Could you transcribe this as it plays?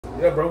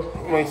Yeah, bro.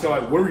 I mean, so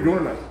like, what are we doing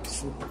tonight?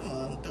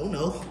 Don't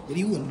know. What do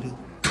you want to do?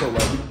 So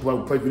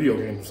like, we play video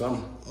games or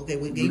something. Okay,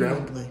 what game you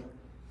want to play?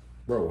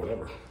 Bro,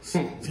 whatever.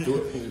 Let's do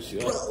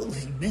it. Bro,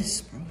 you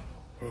missed, bro.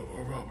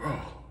 Bro.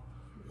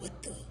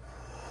 What the?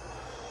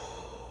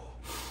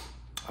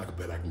 I can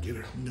bet I can get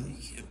her. No, you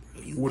can't,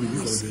 bro. What are you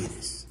gonna do?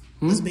 This.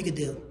 Let's make a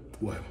deal.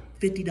 What?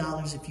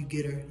 $50 if you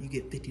get her, you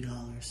get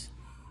 $50.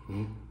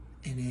 And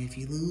then if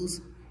you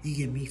lose, you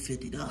give me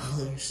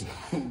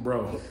 $50.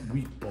 Bro,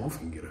 we both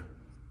can get her.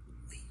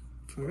 Wait,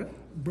 for real?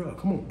 Bro,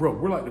 come on, bro.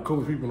 We're like the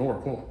coolest people in the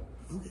world. Come on.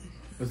 Okay.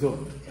 Let's do it.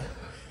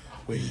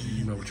 Wait,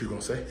 you know what you're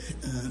gonna say?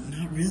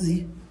 Not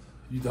really.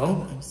 You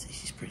don't? I'm gonna say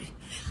she's pretty.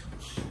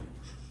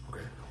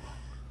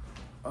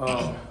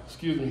 Okay.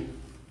 Excuse me.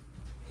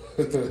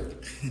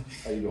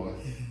 How you doing?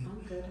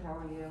 I'm good, how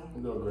are you?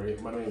 I'm doing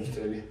great. My name is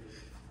Teddy.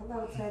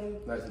 Hello, Teddy.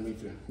 Nice to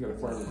meet you. You got a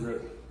firm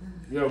grip.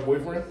 You have a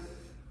boyfriend?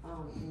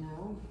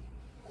 No.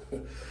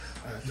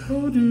 I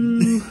told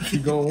you. She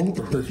gone.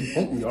 She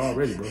punked me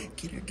already, bro.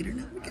 Get her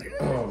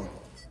now.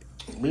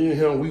 Me and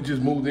him, we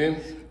just moved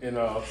in, and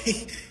I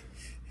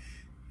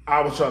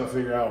was trying to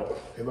figure out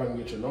if I can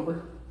get your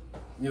number.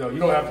 You know, you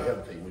don't have to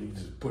hesitate, but you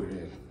just put it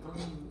in.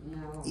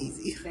 No.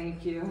 Easy.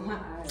 Thank you.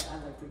 I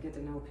like to get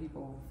to know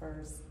people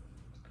first.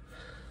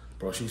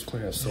 Bro, she's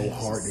playing so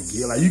hard to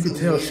get. Like, you can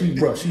tell she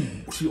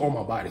on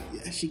my body.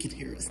 Yeah, she can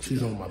hear us.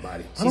 She's on my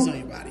body. She's on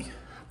your body.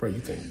 Bro, you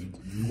think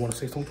you want to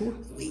say something to her?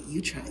 Wait,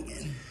 you try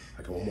again.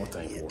 I got one more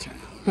thing Yeah, for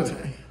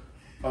her.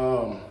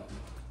 try.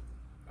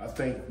 I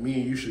think me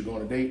and you should go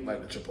on a date,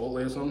 like the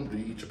Chipotle or something. Do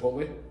you eat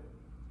Chipotle?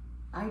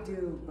 I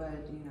do,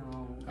 but you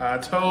know. I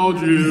told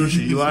you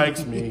she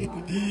likes me.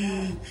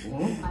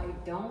 I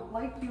don't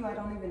like you. I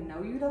don't even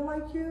know you to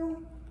like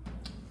you.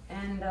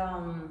 And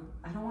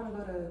I don't want to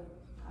go to.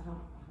 I don't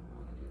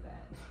want to do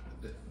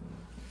that.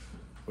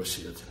 But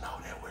she doesn't know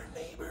that we're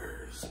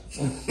neighbors.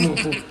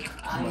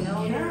 I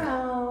know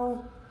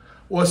now.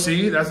 Well,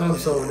 see, that's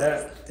so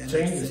that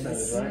changes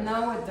things, right?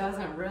 No, it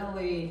doesn't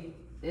really.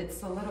 It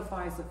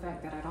solidifies the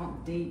fact that I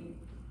don't date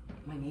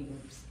my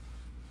neighbors.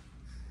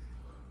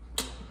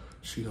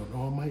 She don't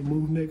know I might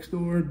move next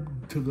door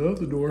to the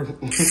other door.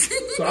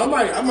 So I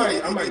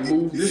might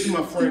move. This is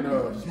my friend,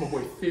 this is my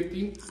boy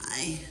 50.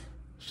 Hi.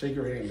 Shake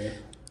your hand, man.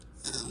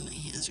 Oh, my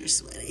hands are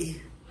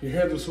sweaty. Your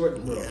hands are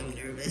sweating, bro. I'm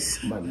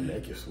nervous. My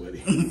neck is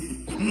sweaty.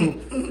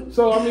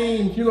 So I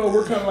mean, you know,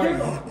 we're kind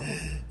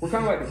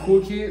of like the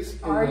cool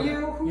kids. Are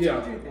you? Who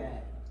Yeah. told you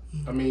that?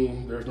 I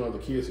mean, there's no other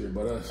kids here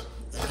but us.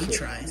 Let me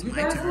try. It's You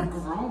my guys turn. look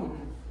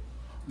grown.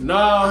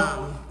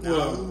 No,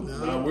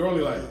 No. we're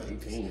only like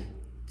 18.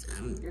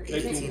 You're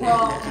 18. 18.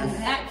 Well, in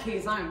that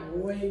case,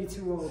 I'm way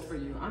too old for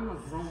you. I'm a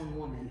grown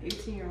woman.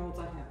 18-year-olds,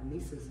 I have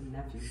nieces and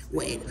nephews.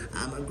 Wait,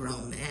 I'm a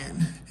grown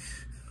man.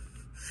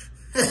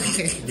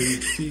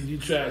 See, you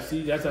try.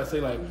 See, that's how I say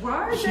like.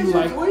 Why does she your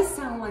like voice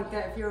sound like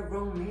that if you're a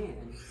grown man?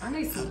 I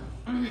need some.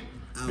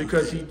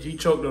 because he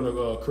choked on a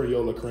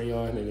Crayola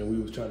crayon and then we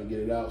was trying to get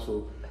it out.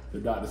 So the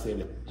doctor said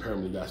it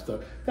permanently got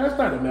stuck. That's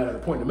not the matter of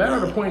the point. The matter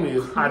of the point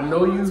is I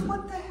know you.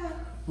 What the hell?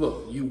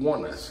 Look, you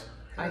want us.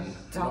 I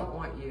don't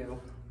want you.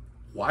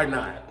 Why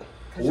not?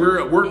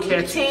 We're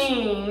catching.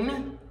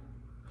 18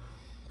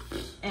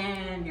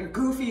 and you're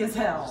goofy as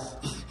hell.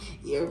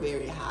 You're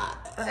very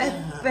hot.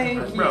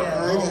 Thank you.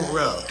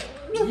 Bro.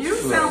 You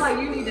sound like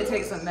you need to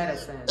take some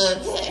medicine.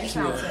 You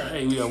sound sick.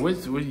 Hey,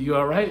 you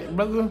all right,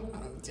 brother?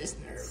 I'm just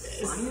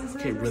nervous.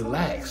 Okay,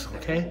 relax,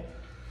 okay?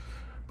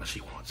 But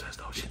she wants us,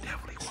 though. She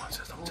definitely wants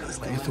us. I'm telling you,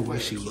 like, it's the way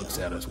she looks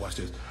at us. Watch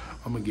this.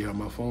 I'm gonna get her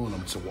my phone.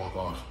 I'm just gonna walk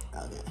off.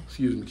 Okay.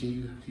 Excuse me,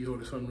 can you hold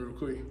this for me real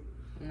quick?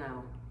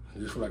 No.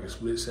 Just for like a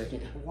split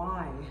second.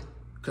 Why?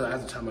 Cause I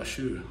have to tie my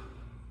shoe.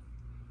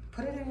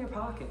 Put it in your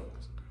pocket.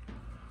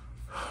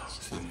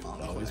 See,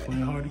 always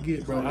playing hard to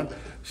get, bro.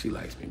 She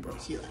likes me, bro.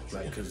 She likes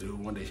like, cause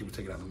one day she was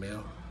taking out the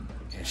mail,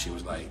 and she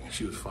was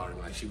farting,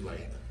 like she was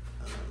like,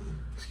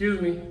 "Excuse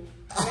me,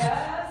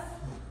 Yes?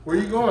 where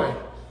you going?"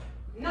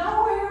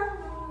 Nowhere.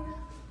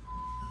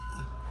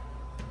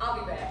 I'll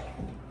be back.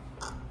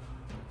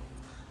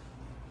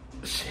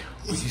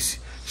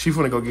 She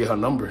finna go get her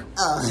number.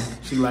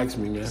 She likes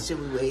me, man.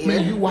 Should we wait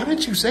Man, here? why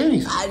didn't you say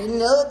anything? I didn't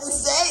know what to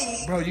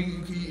say. Bro,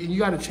 you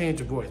gotta change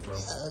your voice, bro.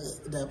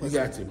 You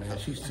got to, man.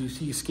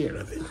 She's scared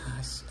of it.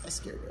 I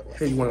scared her away.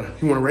 Hey, you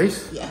wanna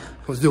race? Yeah.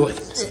 Let's do it.